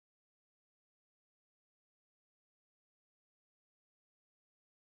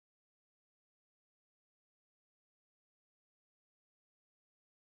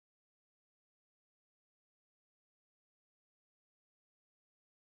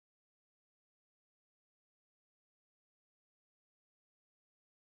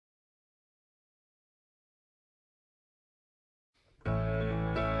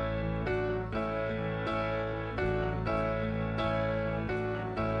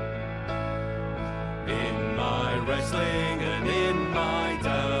wrestling and in my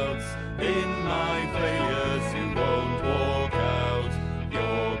doubts, in my failures you won't walk out.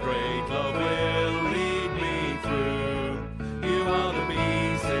 Your great love will lead me through. You are the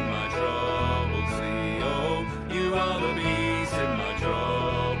peace in my troubled sea. Oh, you are the peace in my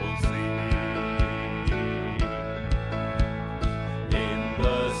troubled sea. In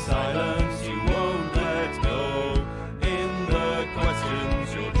the silence you won't let go. In the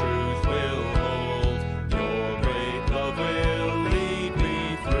questions your truth will hold. Your great love will lead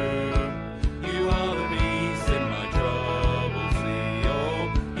me through. You are the peace in my troubled sea.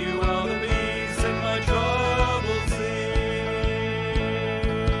 Oh, you are the peace in my troubled sea.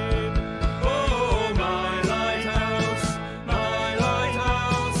 Oh, my lighthouse,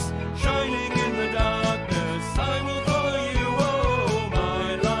 shining in the darkness, I will follow you. Oh,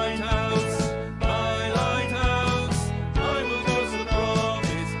 my lighthouse, I will go to the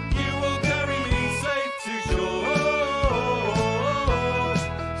promise. You will carry me safe to shore,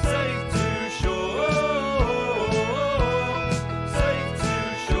 safe to shore, safe to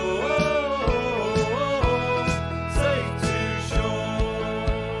shore, safe to shore.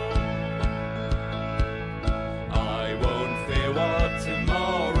 I won't fear what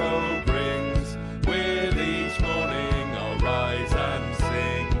tomorrow brings. With each morning I'll rise and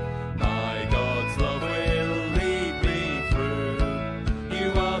sing. My God's love will lead me through.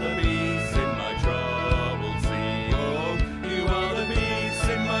 You are the peace in my troubled sea. Oh, you are the peace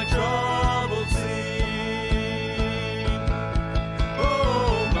in my troubled sea.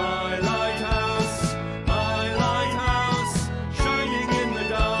 Oh, my lighthouse, shining in the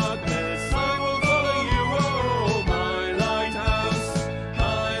darkness, I will follow you. Oh, my lighthouse,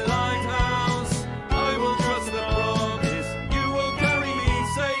 I will trust the promise. You will carry me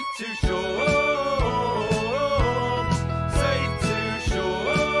safe to shore, safe to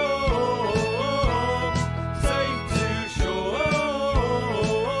shore, safe to shore,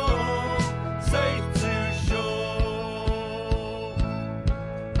 safe to shore.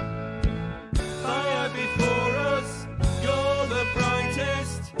 Fire before us, you're the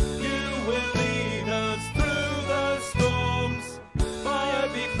brightest. You will lead us through the storms. Fire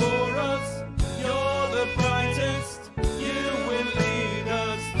before us, you're the brightest. You will lead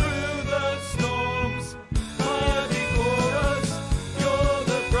us through the storms. Fire before us, you're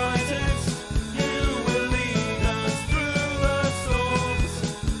the brightest. You will lead us through the storms.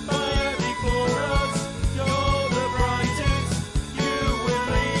 Fire before us, you're the brightest. You will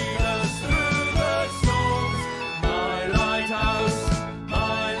lead us through the storms. My lighthouse,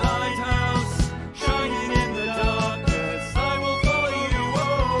 shining in the darkness, I will follow you.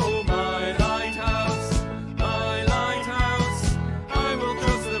 Oh, my lighthouse, I will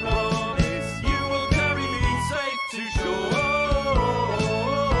trust the promise. You will carry me safe to shore,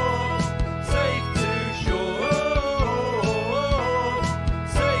 safe to shore,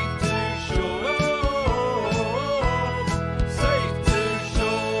 safe to shore, safe to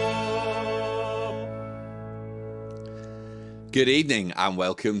shore. Good evening and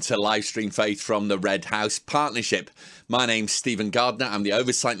welcome to Livestream Faith from the Redhouse Partnership. My name's Stephen Gardner. I'm the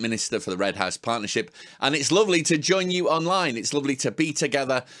Oversight Minister for the Redhouse Partnership, and it's lovely to join you online. It's lovely to be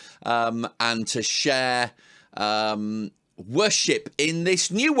together and to share worship in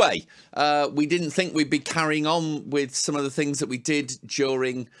this new way. We didn't think we'd be carrying on with some of the things that we did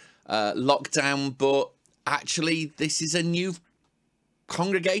during lockdown, but actually this is a new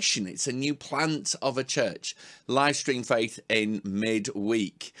congregation. It's a new plant of a church. Livestream Faith in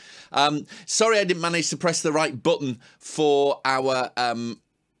midweek. Sorry I didn't manage to press the right button for our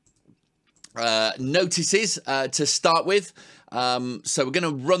notices to start with. So we're going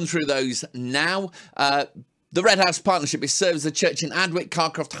to run through those now. The Redhouse Partnership serves the church in Adwick,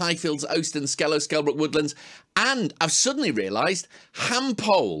 Carcroft, Highfields, Ouston, Skellow, Skelbrook, Woodlands, and I've suddenly realised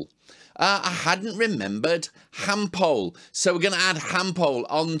Hampole. I hadn't remembered Hampole, so we're going to add Hampole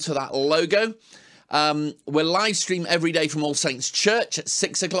onto that logo. We're live stream every day from All Saints Church at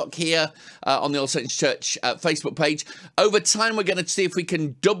 6 o'clock here on the All Saints Church Facebook page. Over time, we're going to see if we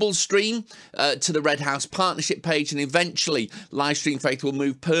can double stream to the Redhouse Partnership page, and eventually Livestream Faith will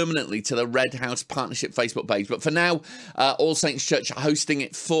move permanently to the Redhouse Partnership Facebook page. But for now, All Saints Church are hosting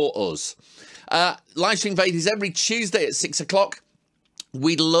it for us. Livestream Faith is every Tuesday at 6 o'clock.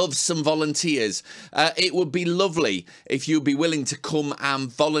 We'd love some volunteers. It would be lovely if you'd be willing to come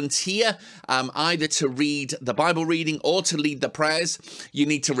and volunteer, either to read the Bible reading or to lead the prayers. You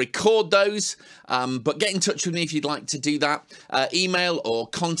need to record those, but get in touch with me if you'd like to do that. Email or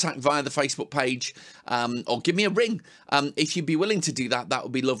contact via the Facebook page, or give me a ring. If you'd be willing to do that, that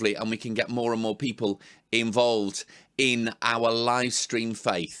would be lovely, and we can get more and more people involved in our live stream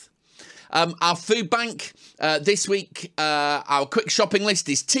faith. Our food bank this week, our quick shopping list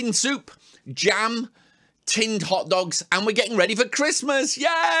is tin soup, jam, tinned hot dogs, and we're getting ready for Christmas.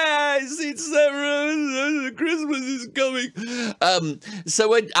 Yes, it's Christmas is coming. So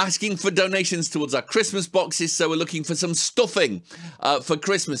we're asking for donations towards our Christmas boxes. So we're looking for some stuffing for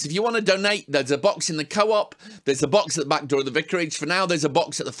Christmas. If you want to donate, there's a box in the co-op. There's a box at the back door of the vicarage. For now, there's a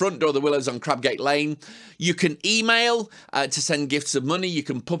box at the front door of the Willows on Crabgate Lane. You can email to send gifts of money. You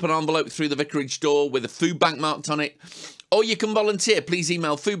can pop an envelope through the vicarage door with a food bank marked on it. Or you can volunteer. Please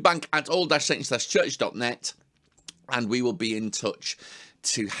email foodbank@all-saints-church.net and we will be in touch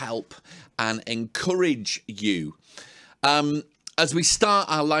to help and encourage you. As we start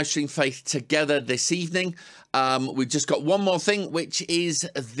our live stream faith together this evening, we've just got one more thing, which is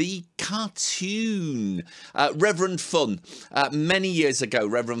the cartoon. Reverend Fun. Many years ago,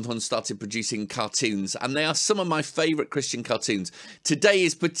 Reverend Fun started producing cartoons, and they are some of my favourite Christian cartoons. Today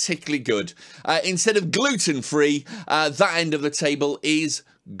is particularly good. Instead of gluten-free, that end of the table is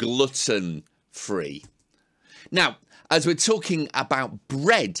glutton-free. Now, as we're talking about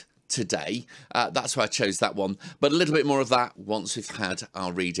bread today, that's why I chose that one, but a little bit more of that once we've had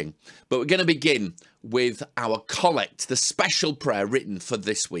our reading. But we're going to begin with our collect, the special prayer written for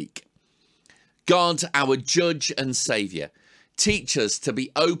this week. God, our judge and saviour, teach us to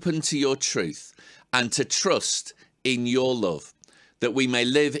be open to your truth and to trust in your love, that we may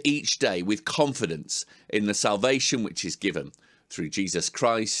live each day with confidence in the salvation which is given through Jesus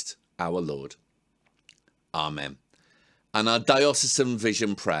Christ our Lord. Amen. And our diocesan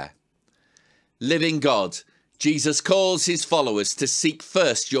vision prayer. Living God, Jesus calls his followers to seek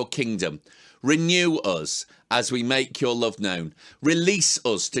first your kingdom. Renew us as we make your love known. Release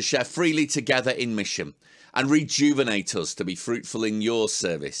us to share freely together in mission, and rejuvenate us to be fruitful in your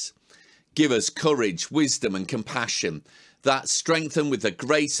service. Give us courage, wisdom and compassion that, strengthened with the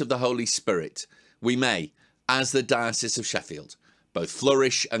grace of the Holy Spirit, we may, as the Diocese of Sheffield, both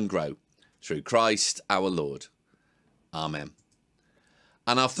flourish and grow through Christ our Lord. Amen.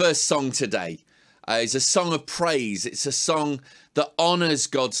 And our first song today is a song of praise. It's a song that honours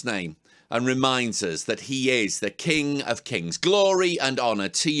God's name and reminds us that he is the King of Kings. Glory and honour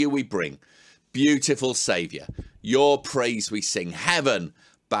to you we bring, beautiful Saviour. Your praise we sing. Heaven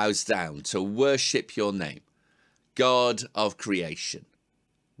bows down to worship your name. God of creation,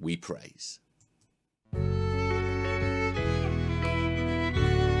 we praise.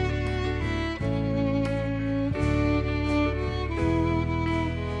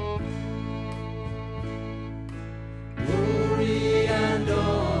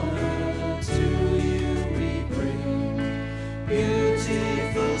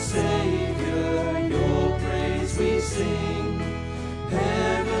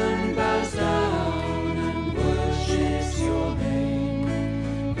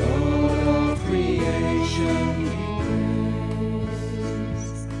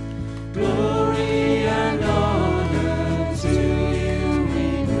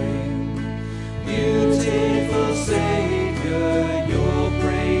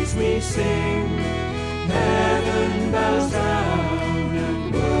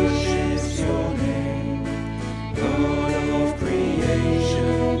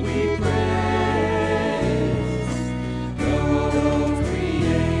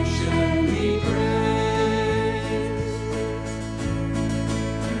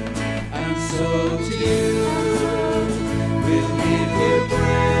 So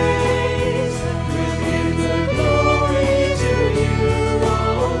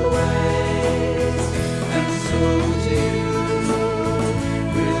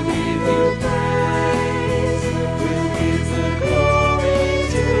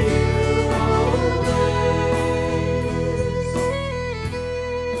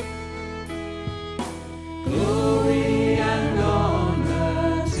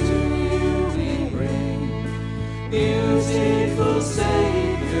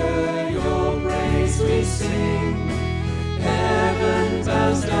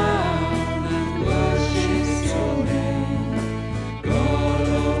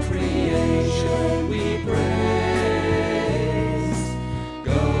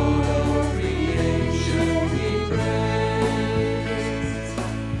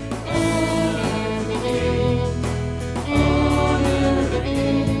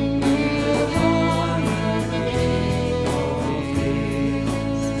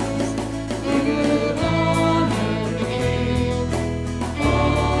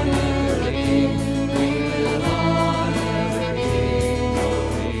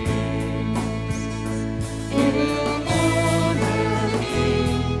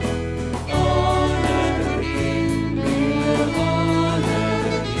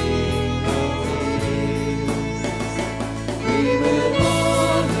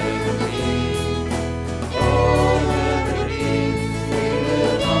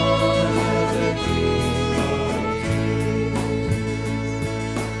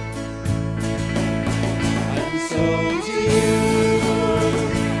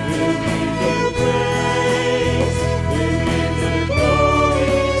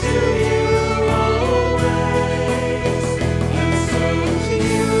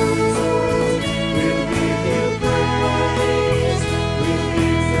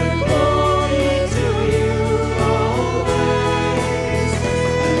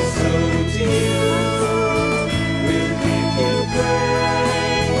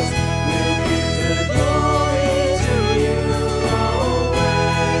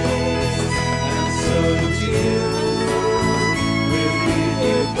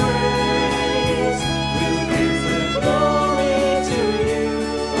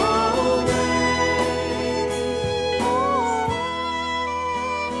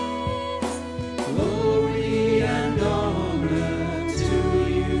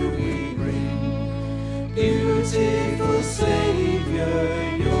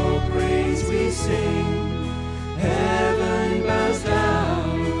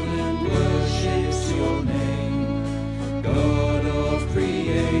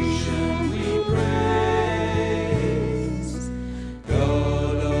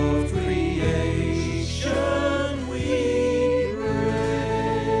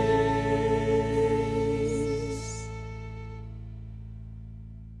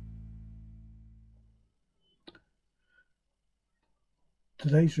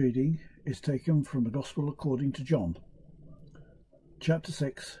Today's reading is taken from the Gospel according to John, chapter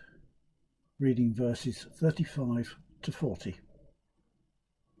 6, reading verses 35 to 40.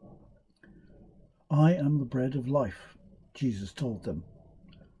 I am the bread of life, Jesus told them.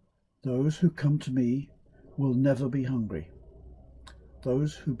 Those who come to me will never be hungry.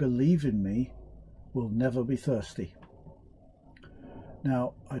 Those who believe in me will never be thirsty.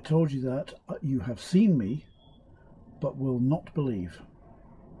 Now, I told you that you have seen me, but will not believe.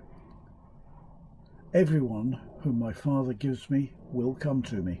 Everyone whom my Father gives me will come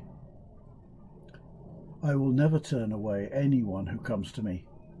to me. I will never turn away anyone who comes to me,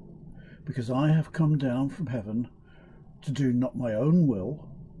 because I have come down from heaven to do not my own will,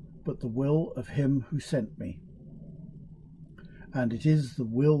 but the will of him who sent me. And it is the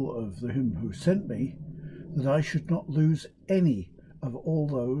will of him who sent me that I should not lose any of all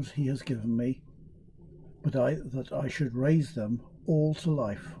those he has given me, but that I should raise them all to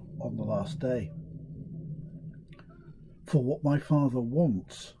life on the last day. For what my Father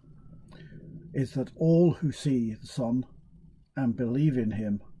wants is that all who see the Son and believe in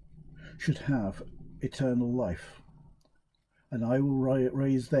him should have eternal life, and I will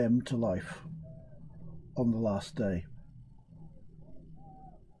raise them to life on the last day.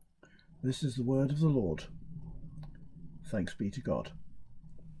 This is the word of the Lord. Thanks be to God.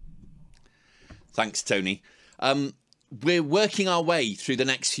 Thanks, Tony. We're working our way through the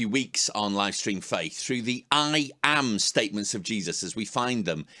next few weeks on Livestream Faith through the I am statements of Jesus as we find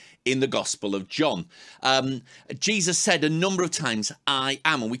them in the Gospel of John. Jesus said a number of times, I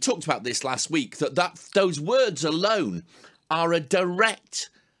am. And we talked about this last week, that those words alone are a direct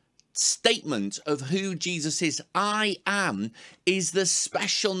statement of who Jesus is. I am is the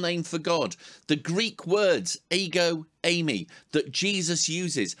special name for God. The Greek words ego, eimi, that Jesus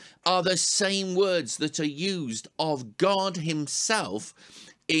uses are the same words that are used of God himself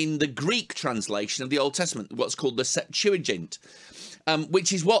in the Greek translation of the Old Testament, what's called the Septuagint,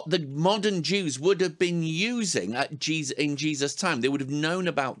 which is what the modern Jews would have been using in Jesus' time. They would have known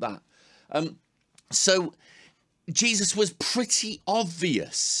about that. So Jesus was pretty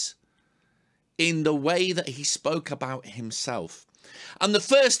obvious in the way that he spoke about himself. And the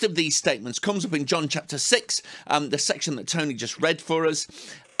first of these statements comes up in John chapter 6, the section that Tony just read for us.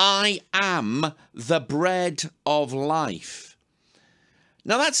 I am the bread of life.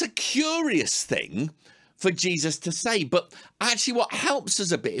 Now, that's a curious thing for Jesus to say, but actually what helps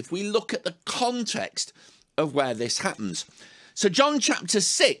us a bit if we look at the context of where this happens. So John chapter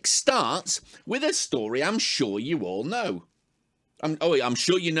 6 starts with a story I'm sure you all know. I'm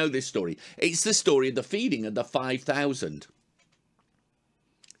sure you know this story. It's the story of the feeding of the 5,000.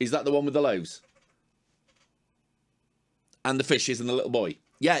 Is that the one with the loaves? And the fishes and the little boy?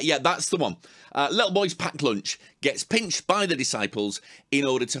 Yeah, that's the one. Little boy's packed lunch gets pinched by the disciples in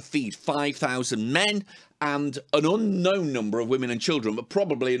order to feed 5,000 men and an unknown number of women and children, but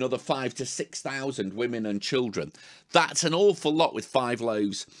probably another 5,000 to 6,000 women and children. That's an awful lot with 5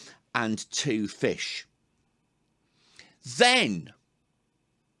 loaves and 2 fish. Then,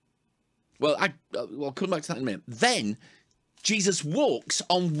 I'll come back to that in a minute. Then Jesus walks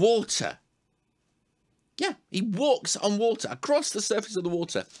on water. Yeah, he walks on water across the surface of the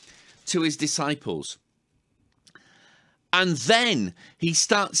water to his disciples. And then he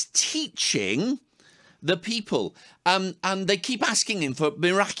starts teaching the people. And they keep asking him for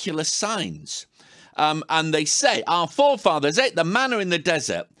miraculous signs. And they say, our forefathers ate the manna in the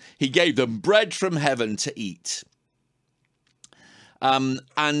desert. He gave them bread from heaven to eat.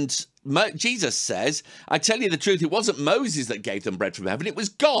 And Jesus says, I tell you the truth, it wasn't Moses that gave them bread from heaven, it was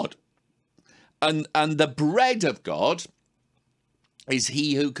God. And the bread of God is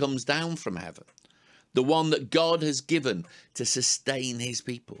he who comes down from heaven, the one that God has given to sustain his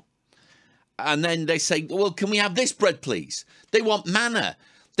people. And then they say, well, can we have this bread, please? They want manna.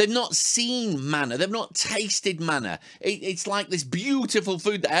 They've not seen manna. They've not tasted manna. It's like this beautiful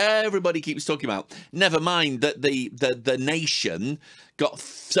food that everybody keeps talking about. Never mind that the nation got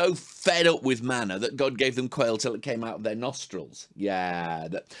so fed up with manna that God gave them quail till it came out of their nostrils. Yeah,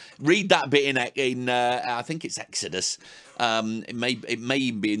 read that bit in I think it's Exodus. It may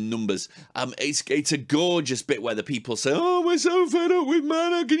even be in Numbers. It's a gorgeous bit where the people say, "Oh, we're so fed up with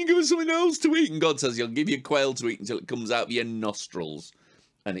manna. Can you give us something else to eat?" And God says, "He'll give you quail to eat until it comes out of your nostrils."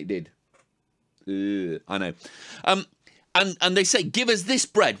 And it did. I know. And they say, give us this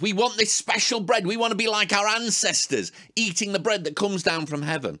bread. We want this special bread. We want to be like our ancestors, eating the bread that comes down from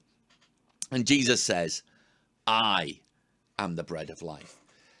heaven. And Jesus says, I am the bread of life.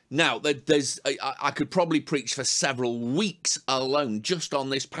 Now, I could probably preach for several weeks alone just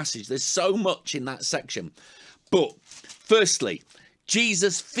on this passage. There's so much in that section. But firstly,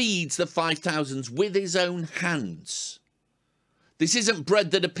 Jesus feeds the 5,000 with his own hands. This isn't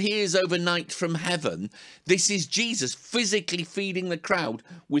bread that appears overnight from heaven. This is Jesus physically feeding the crowd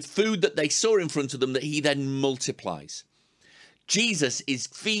with food that they saw in front of them that he then multiplies. Jesus is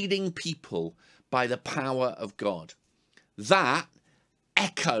feeding people by the power of God. That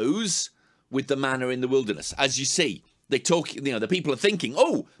echoes with the manna in the wilderness. As you see, they talk, the people are thinking,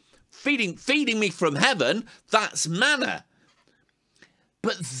 oh, feeding me from heaven, that's manna.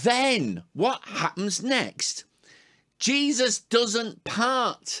 But then what happens next? Jesus doesn't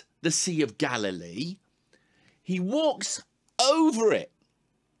part the Sea of Galilee. He walks over it.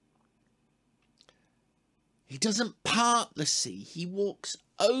 He doesn't part the sea. He walks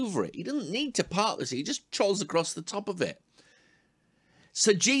over it. He doesn't need to part the sea. He just trolls across the top of it.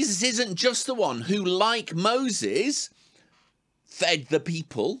 So Jesus isn't just the one who, like Moses, fed the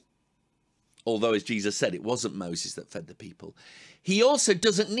people. Although, as Jesus said, it wasn't Moses that fed the people. He also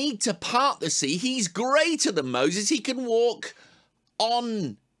doesn't need to part the sea. He's greater than Moses. He can walk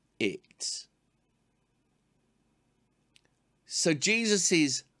on it. So Jesus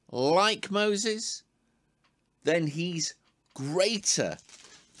is like Moses, then he's greater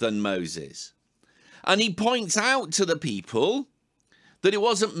than Moses. And he points out to the people that it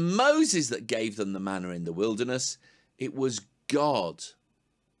wasn't Moses that gave them the manna in the wilderness. It was God.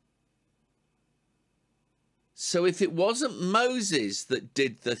 So if it wasn't Moses that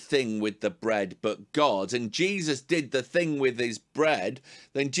did the thing with the bread, but God, and Jesus did the thing with his bread,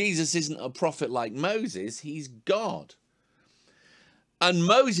 then Jesus isn't a prophet like Moses, he's God. And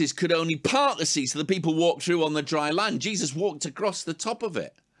Moses could only part the sea so the people walked through on the dry land. Jesus walked across the top of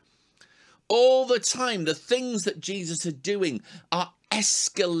it. All the time, the things that Jesus is doing are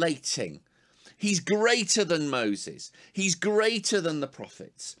escalating. He's greater than Moses. He's greater than the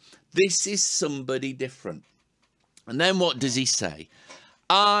prophets. This is somebody different. And then what does he say?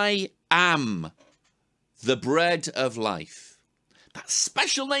 I am the bread of life. That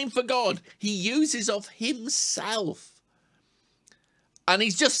special name for God he uses of himself. And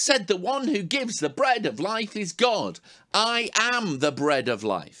he's just said the one who gives the bread of life is God. I am the bread of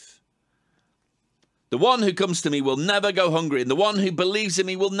life. The one who comes to me will never go hungry, and the one who believes in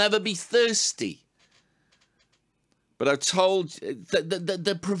me will never be thirsty. But I've told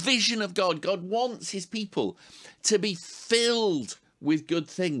the provision of God. God wants his people to be filled with good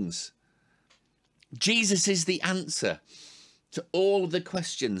things. Jesus is the answer to all of the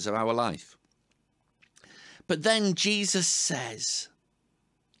questions of our life. But then Jesus says,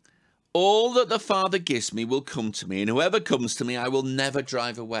 all that the Father gives me will come to me, and whoever comes to me I will never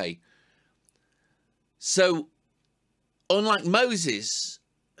drive away. So, unlike Moses,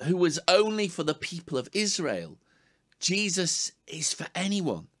 who was only for the people of Israel, Jesus is for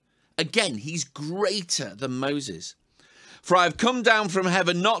anyone. Again, he's greater than Moses. For I have come down from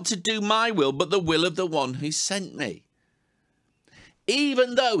heaven not to do my will, but the will of the one who sent me.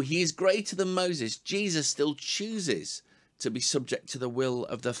 Even though he is greater than Moses, Jesus still chooses to be subject to the will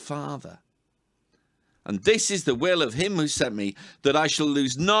of the Father. And this is the will of him who sent me, that I shall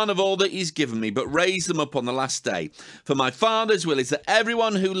lose none of all that he's given me, but raise them up on the last day. For my Father's will is that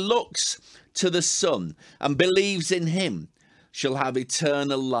everyone who looks to the Son and believes in him shall have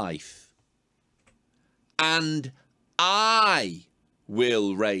eternal life. And I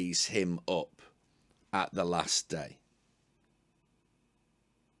will raise him up at the last day.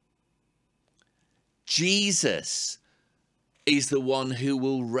 Jesus is the one who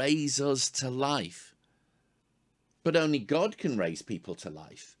will raise us to life. But only God can raise people to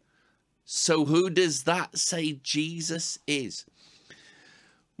life. So who does that say Jesus is?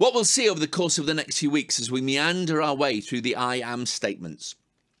 What we'll see over the course of the next few weeks as we meander our way through the I am statements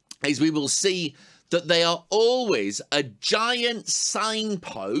is we will see that they are always a giant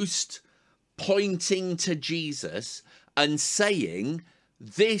signpost pointing to Jesus and saying,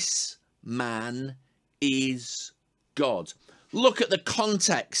 this man is God. Look at the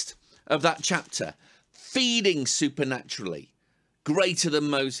context of that chapter. Feeding supernaturally, greater than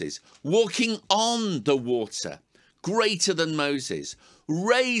Moses. Walking on the water, greater than Moses.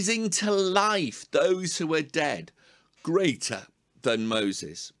 Raising to life those who are dead, greater than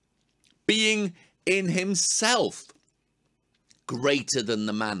Moses. Being in himself, greater than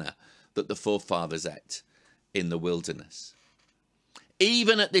the manna that the forefathers ate in the wilderness.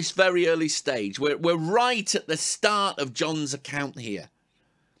 Even at this very early stage, we're right at the start of John's account here.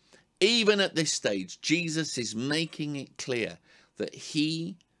 Even at this stage, Jesus is making it clear that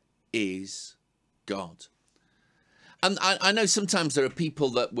he is God. And I know sometimes there are people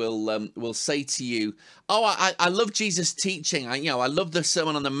that will say to you, "Oh, I love Jesus' teaching. I love the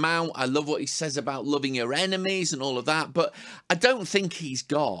Sermon on the Mount. I love what he says about loving your enemies and all of that. But I don't think he's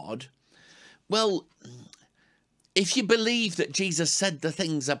God." Well, if you believe that Jesus said the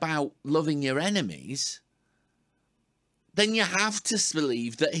things about loving your enemies, then you have to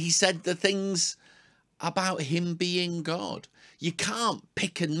believe that he said the things about him being God. You can't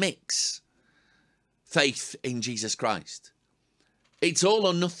pick and mix faith in Jesus Christ. It's all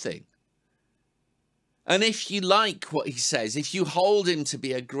or nothing. And if you like what he says, if you hold him to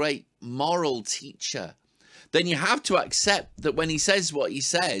be a great moral teacher, then you have to accept that when he says what he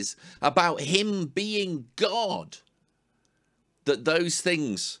says about him being God, that those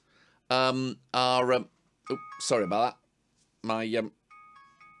things are... sorry about that. My...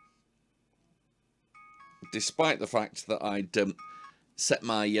 despite the fact that I'd set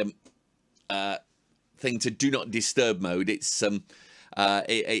my thing to do not disturb mode, it's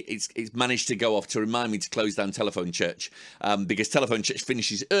managed to go off to remind me to close down Telephone Church, because Telephone Church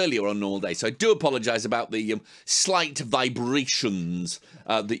finishes earlier on all day. So I do apologise about the slight vibrations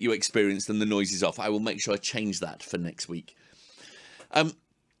that you experienced and the noises off. I will make sure I change that for next week.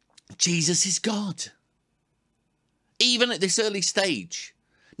 Jesus is God, even at this early stage.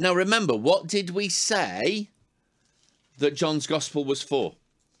 Now remember, what did we say that John's Gospel was for?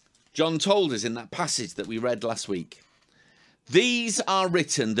 John told us in that passage that we read last week, "These are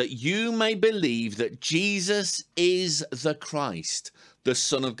written that you may believe that Jesus is the Christ, the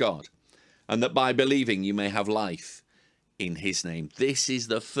Son of God, and that by believing you may have life in his name." This is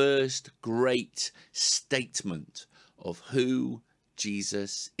the first great statement of who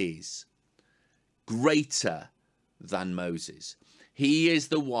Jesus is. Greater than Moses. He is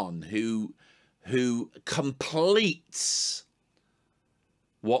the one who completes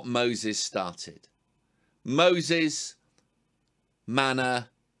what Moses started. Moses, manna,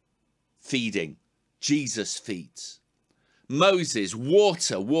 feeding. Jesus feeds. Moses,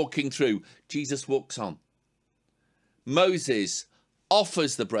 water, walking through. Jesus walks on. Moses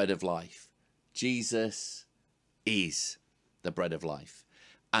offers the bread of life. Jesus is the bread of life.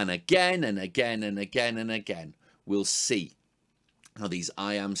 And again and again and again and again, we'll see how these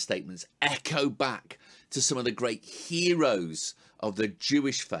I am statements echo back to some of the great heroes of the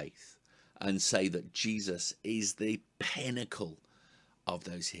Jewish faith and say that Jesus is the pinnacle of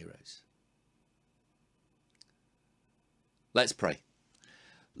those heroes. Let's pray.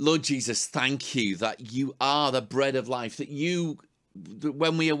 Lord Jesus, thank you that you are the bread of life, that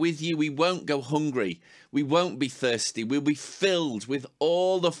when we are with you, we won't go hungry, we won't be thirsty, we'll be filled with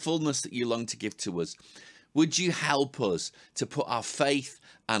all the fullness that you long to give to us. Would you help us to put our faith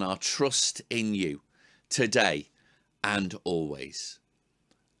and our trust in you today and always?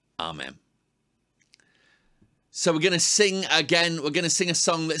 Amen. So we're going to sing again. We're going to sing a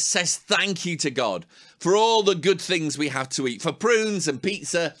song that says thank you to God for all the good things we have to eat, for prunes and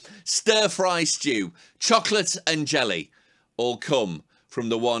pizza, stir-fry stew, chocolate and jelly, all come from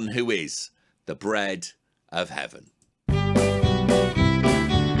the one who is the bread of heaven.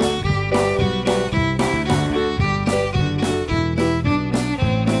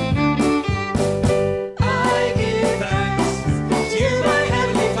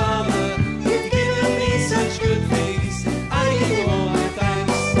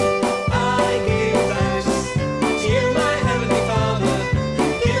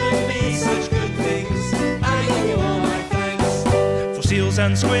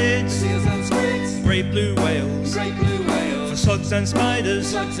 And squids, great blue whales, for slugs and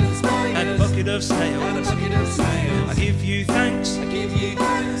spiders, and a bucket of snails. I give you thanks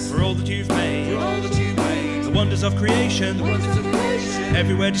for all that you've made, the wonders of creation,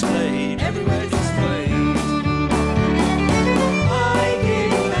 everywhere displayed.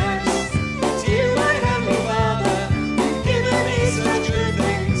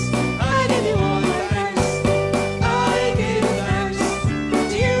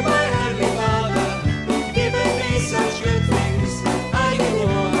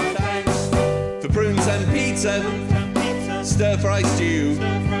 Stir-fry stew,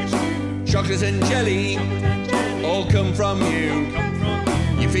 chocolate and jelly, all come from you.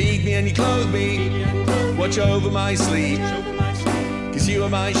 You feed me and you clothe me, watch over my sleep, 'cause you are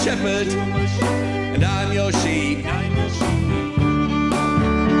my shepherd and I'm your sheep. I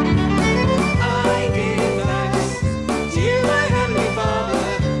give thanks to you, my heavenly Father.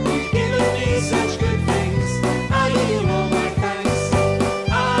 You've given me such good things. I give you all my thanks.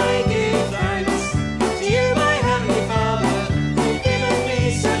 I give thanks to you, my heavenly Father. You've given me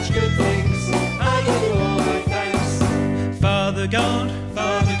such good things. I give you all my thanks. Father God,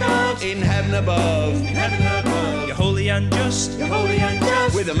 in heaven above, your holy holy and just. You're holy and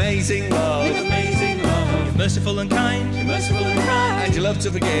just. With amazing love. With amazing love. You're merciful and kind. You're merciful and kind. And you love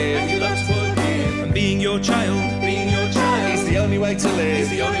to forgive. And you love to forgive. And being your child. Being your child It's the only way to live. is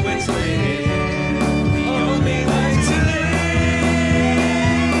the only way to live. The only way to live.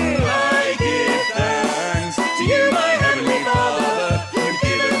 I give thanks to you, my heavenly Father. You've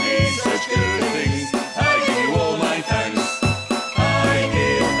given me such good things. I give you all my thanks. I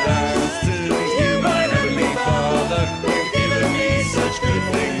give thanks to you, my heavenly Father. You've given me such good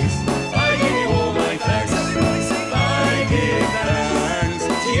things. I give you all my thanks. I give thanks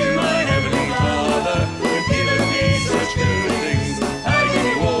to you, my heavenly Father. You've given me such good things. I give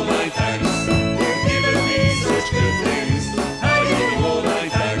you all my thanks. You've given me such good things. I give you all my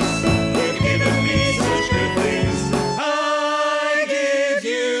thanks. You've given me such good things. I give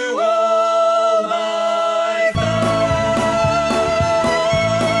you all my thanks.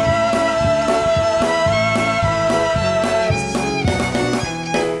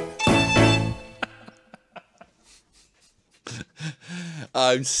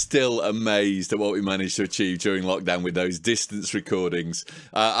 I'm still amazed at what we managed to achieve during lockdown with those distance recordings.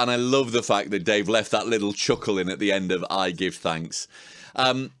 And I love the fact that Dave left that little chuckle in at the end of I Give Thanks.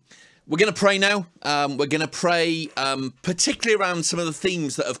 We're going to pray now. We're going to pray particularly around some of the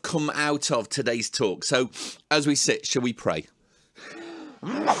themes that have come out of today's talk. So as we sit, shall we pray?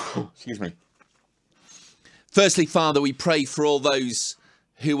 Excuse me. Firstly, Father, we pray for all those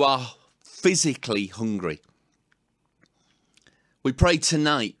who are physically hungry. We pray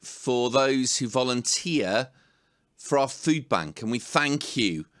tonight for those who volunteer for our food bank, and we thank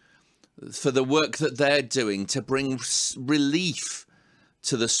you for the work that they're doing to bring relief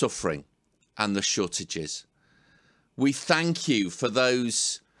to the suffering and the shortages. We thank you for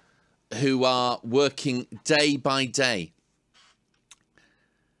those who are working day by day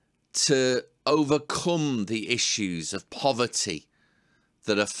to overcome the issues of poverty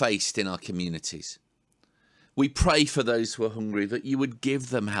that are faced in our communities. We pray for those who are hungry that you would give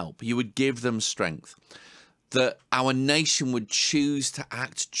them help, you would give them strength, that our nation would choose to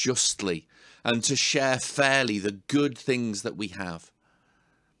act justly and to share fairly the good things that we have.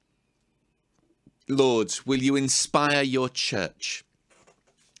 Lord, will you inspire your church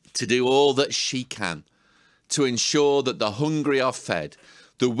to do all that she can to ensure that the hungry are fed,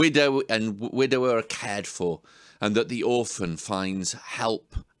 the widow and widower are cared for, and that the orphan finds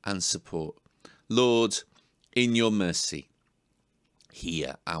help and support. Lord, in your mercy,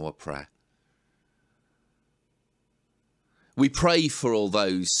 hear our prayer. We pray for all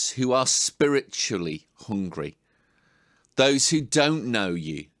those who are spiritually hungry, those who don't know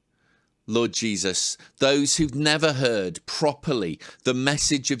you, Lord Jesus, those who've never heard properly the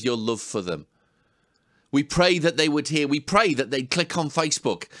message of your love for them. We pray that they would hear. We pray that they'd click on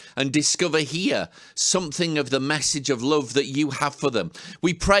Facebook and discover here something of the message of love that you have for them.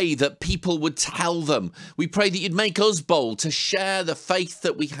 We pray that people would tell them. We pray that you'd make us bold to share the faith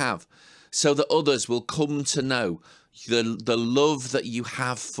that we have so that others will come to know the love that you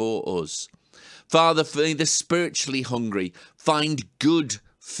have for us. Father, for the spiritually hungry, find good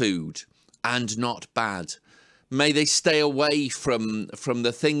food and not bad. May they stay away from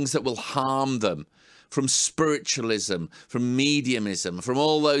the things that will harm them, from spiritualism, from mediumism, from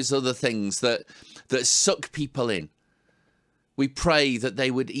all those other things that suck people in. We pray that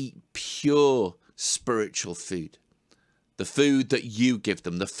they would eat pure spiritual food, the food that you give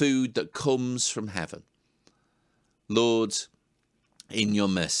them, the food that comes from heaven. Lord, in your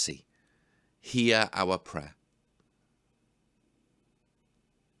mercy, hear our prayer.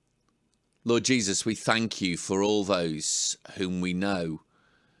 Lord Jesus, we thank you for all those whom we know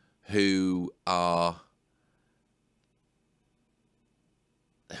who have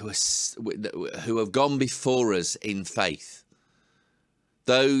gone before us in faith,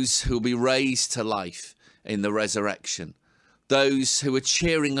 those who will be raised to life in the resurrection, those who are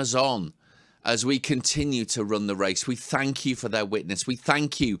cheering us on as we continue to run the race. We thank you for their witness. We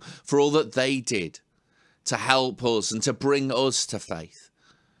thank you for all that they did to help us and to bring us to faith.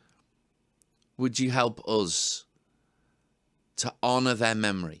 Would you help us to honour their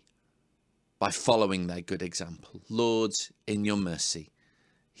memory by following their good example? Lord, in your mercy,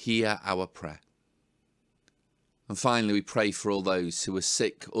 hear our prayer. And finally, we pray for all those who are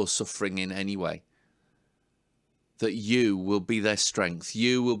sick or suffering in any way, that you will be their strength,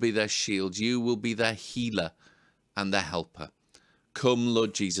 you will be their shield, you will be their healer and their helper. Come,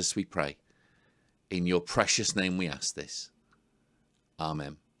 Lord Jesus, we pray. In your precious name we ask this.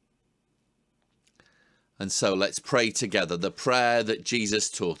 Amen. And so let's pray together the prayer that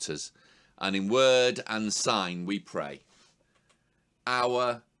Jesus taught us. And in word and sign we pray.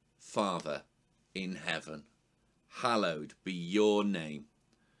 Our Father in heaven, hallowed be your name.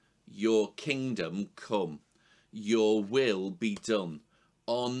 Your kingdom come, your will be done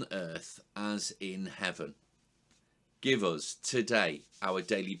on earth as in heaven. Give us today our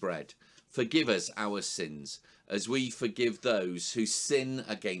daily bread. Forgive us our sins as we forgive those who sin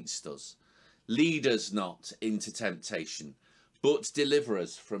against us. Lead us not into temptation, but deliver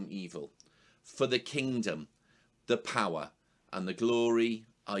us from evil. For the kingdom, the power, and the glory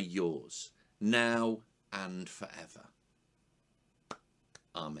are yours, now and forever.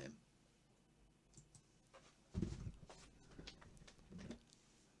 Amen.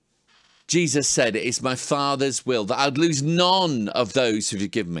 Jesus said, it is my Father's will that I'd lose none of those who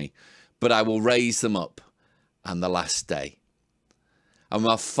forgive me, but I will raise them up on the last day. And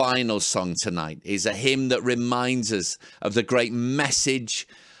our final song tonight is a hymn that reminds us of the great message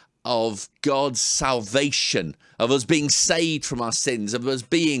of God's salvation, of us being saved from our sins, of us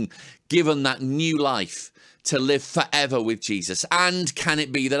being given that new life to live forever with Jesus. And can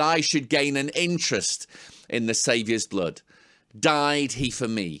it be that I should gain an interest in the Saviour's blood? Died he for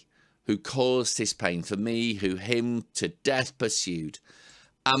me, who caused his pain, for me, who him to death pursued.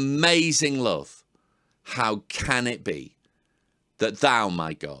 Amazing love, how can it be that thou,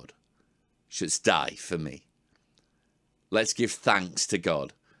 my God, shouldst die for me? Let's give thanks to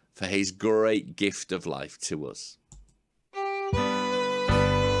God for his great gift of life to us.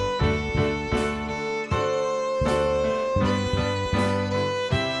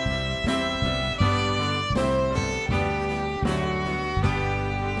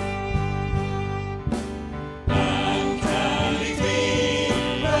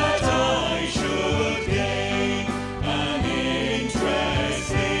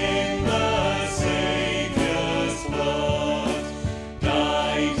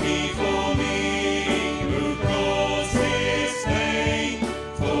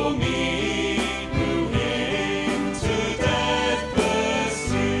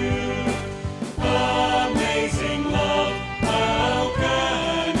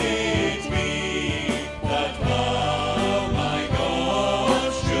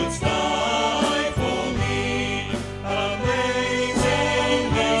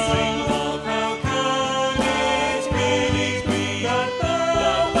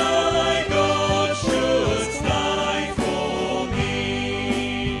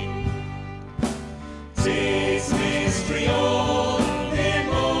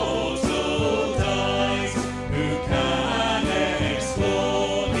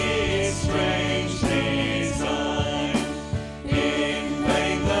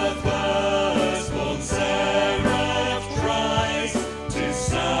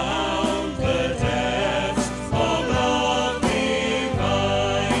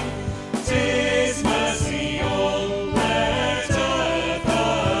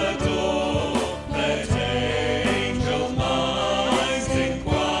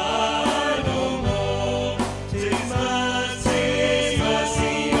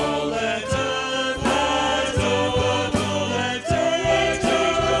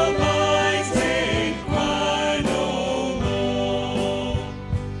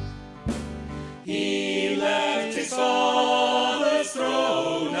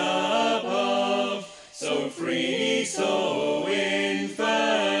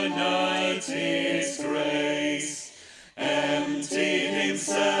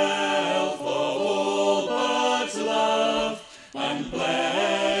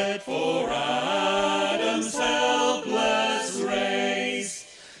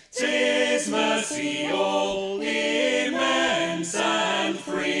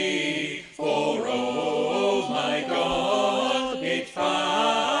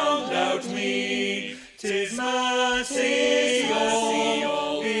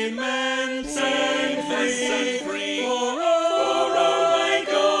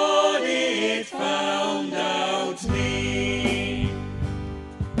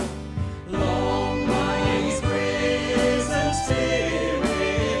 Long by his prison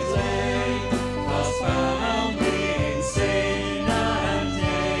spirit lay, fast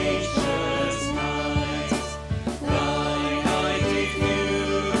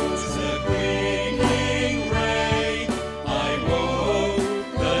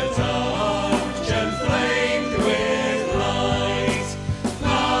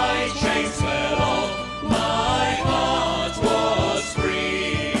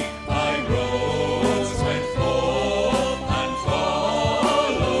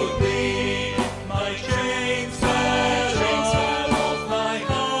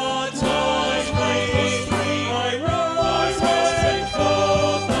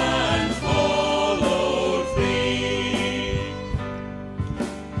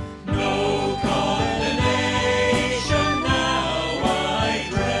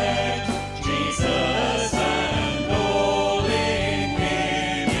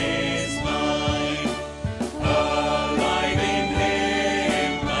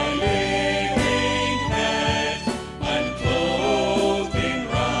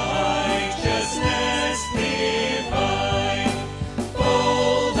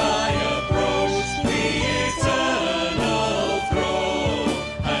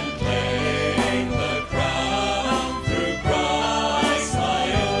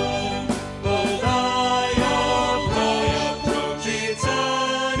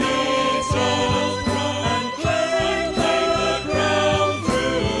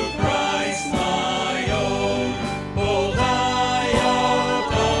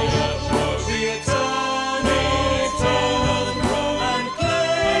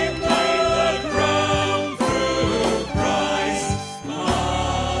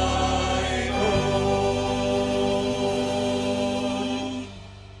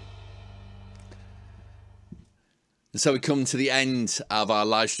And so we come to the end of our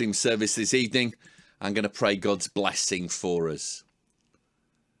live stream service this evening. I'm going to pray God's blessing for us.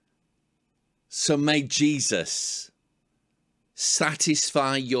 So may Jesus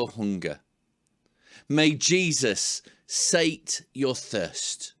satisfy your hunger. May Jesus sate your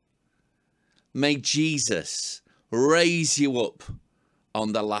thirst. May Jesus raise you up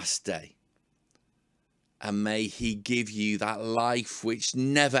on the last day. And may he give you that life which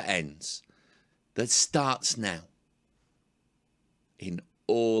never ends, that starts now in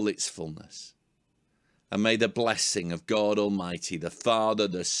all its fullness. And may the blessing of God Almighty, the Father,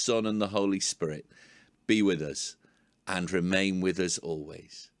 the Son, and the Holy Spirit be with us and remain with us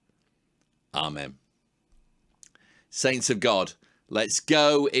always. Amen. Saints of God, let's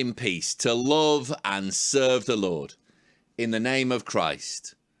go in peace to love and serve the Lord. In the name of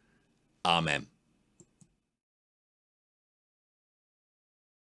Christ. Amen.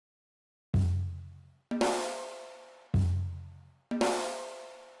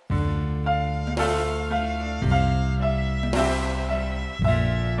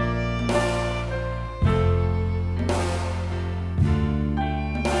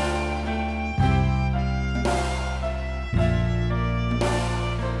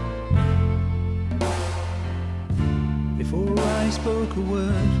 Before I spoke a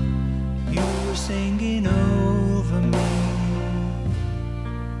word, you were singing over me.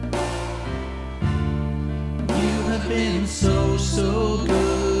 You have been so, so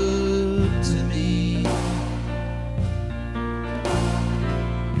good to me.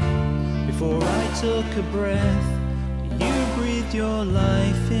 Before I took a breath, you breathed your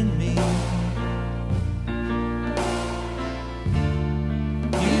life in me.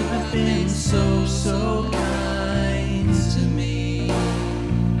 You have been so, so kind to me.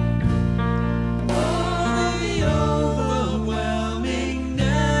 Oh, the overwhelming,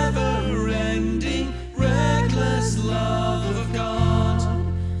 never-ending, reckless love of God.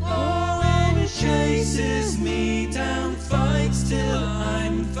 Oh, it chases me down, fights till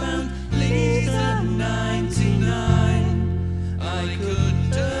I'm found, leaves the 99. I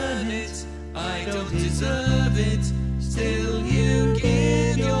couldn't earn it, I don't deserve it, still you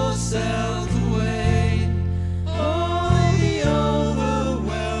give yourself away. Oh, the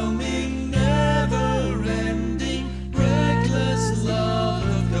overwhelming, never-ending, reckless love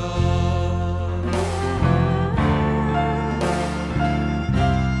of God.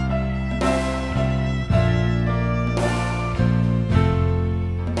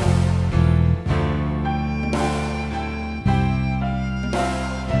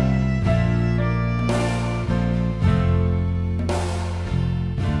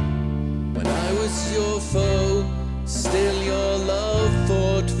 When I was your foe, still your love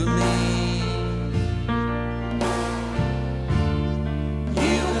fought for me.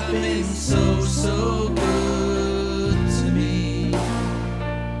 You have been so, so good to me.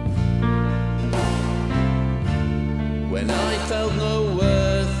 When I felt no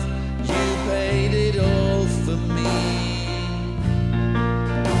worth, you paid it all for me.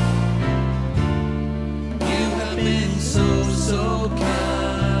 You have been so, so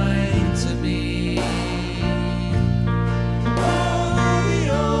kind to me. Oh,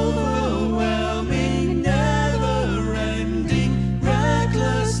 the overwhelming, never-ending,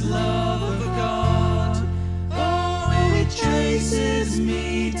 reckless love of God. Oh, it chases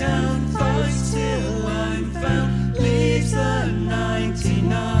me down, fights till I'm found, leaves the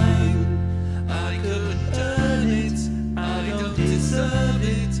 99. I couldn't earn it, I don't deserve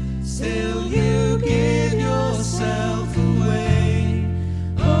it, still you give yourself away.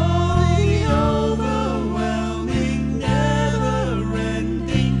 Oh, the overwhelming,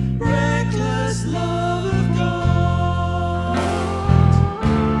 never-ending, reckless love of God.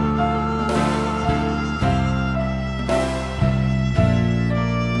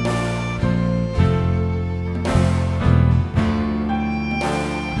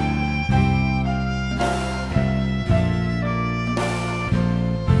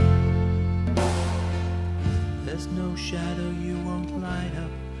 There's no shadow you won't light up,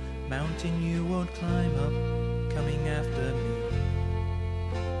 mountain you won't climb up, coming after me.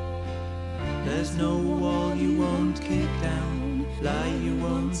 There's no wall you won't kick down, lie you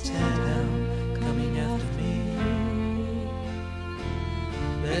won't tear down, coming after me.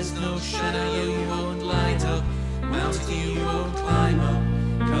 There's no shadow you won't light up, mountain you won't climb up,